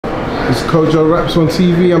It's Kojo Raps on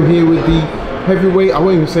TV. I'm here with the heavyweight, I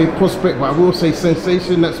won't even say prospect, but I will say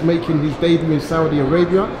sensation that's making his debut in Saudi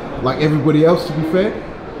Arabia, like everybody else to be fair.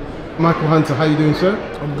 Michael Hunter, how you doing, sir?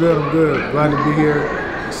 I'm good. Glad to be here.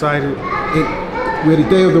 Excited. We're the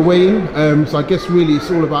day of the weigh-in, so I guess really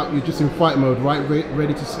it's all about you just in fight mode, right?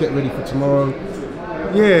 Ready to get ready for tomorrow.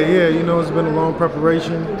 Yeah. You know, it's been a long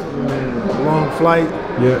preparation, a long flight.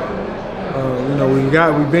 Yeah. You know,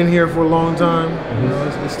 we've been here for a long time. You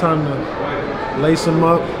know, it's time to lace them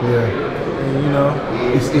up. Yeah. And, you know,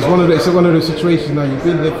 it's one of those situations now. You've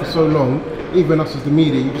been there for so long. Even us as the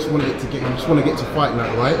media, you just want to get to fight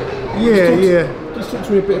now, right? Just talk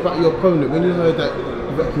to me a bit about your opponent. When you heard that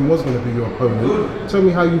Povetkin was going to be your opponent, tell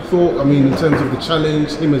me how you thought. I mean, in terms of the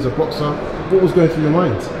challenge, him as a boxer, what was going through your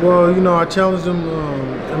mind? Well, you know, I challenged him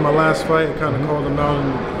in my last fight. I kind of called him out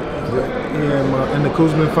in the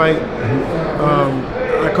Kuzmin fight.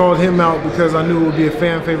 I called him out because I knew it would be a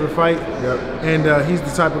fan favorite fight, and he's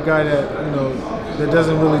the type of guy that that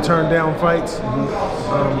doesn't really turn down fights.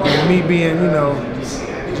 And me being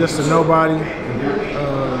just a nobody,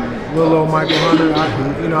 little old Michael Hunter,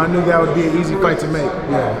 I knew that would be an easy fight to make.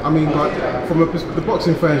 Yeah, I mean, like from the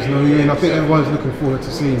boxing fans know you, and I think everyone's looking forward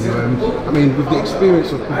to seeing you. I mean, with the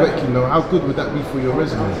experience of Povetkin, how good would that be for your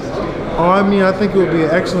resume? Oh, I mean, I think it would be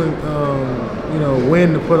an excellent,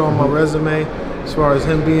 win to put on my resume. As far as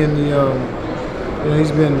him being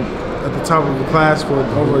he's been at the top of the class for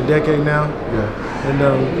over a decade now. Yeah. And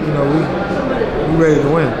we ready to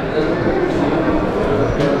win.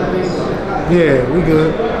 Yeah, we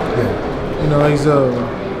good. Yeah. You know,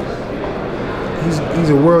 he's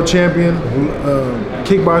a world champion,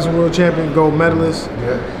 kickboxing world champion, gold medalist.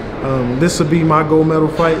 Yeah. This will be my gold medal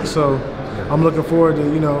fight, so I'm looking forward to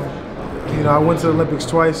I went to the Olympics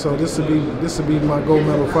twice, so this will be my gold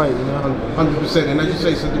medal fight. 100%. And as you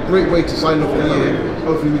say, so the great way to sign off the year.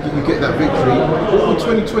 Hopefully, you get that victory. What would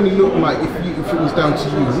 2020 look like if it was down to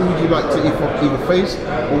you? Who would you like to either face,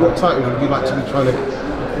 or what title would you like to be trying to?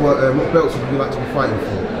 What belts would you like to be fighting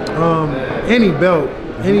for? Any belt,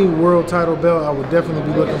 any world title belt, I would definitely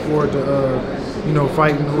be looking forward to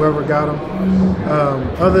fighting whoever got them.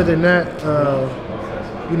 Other than that,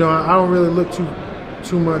 I don't really look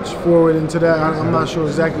too much forward into that. I'm not sure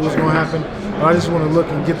exactly what's going to happen, but I just want to look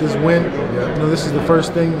and get this win. This is the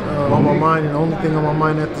first thing on my mind and the only thing on my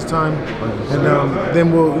mind at this time. And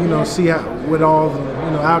then we'll see how with all the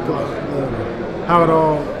how it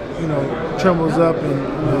all trembles up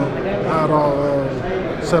and how it all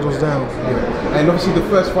settles down. Yeah. And obviously the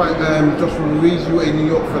first fight, Joshua Ruiz, you were in New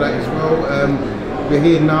York for that as well. We're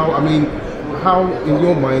here now. I mean, how, in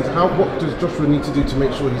your mind, what does Joshua need to do to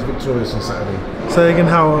make sure he's victorious on Saturday? Say again,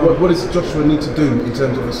 how? What does Joshua need to do in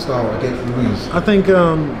terms of a style against Ruiz? I think they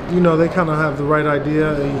kind of have the right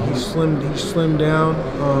idea. He's slimmed down.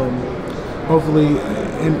 Hopefully,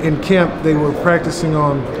 in camp they were practicing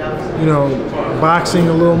on boxing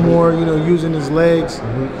a little more. Using his legs.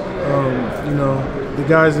 The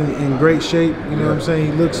guy's in great shape. You know what I'm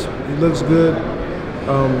saying? He looks good.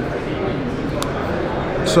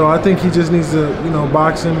 So I think he just needs to,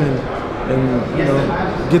 box him and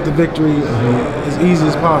get the victory as easy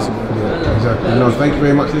as possible. Yeah, exactly. No, thank you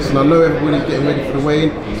very much. Listen, I know everybody's getting ready for the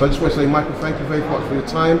weigh-in, so I just want to say, Michael, thank you very much for your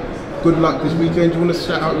time. Good luck this weekend. Do you want to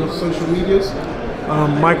shout out your social medias?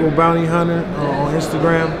 Michael Bounty Hunter on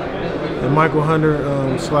Instagram, and Michael Hunter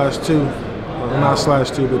 /2, not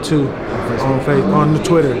 /2, but 2 on the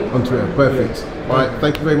Twitter. On Twitter, perfect. All right,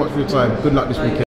 thank you very much for your time. Good luck this weekend.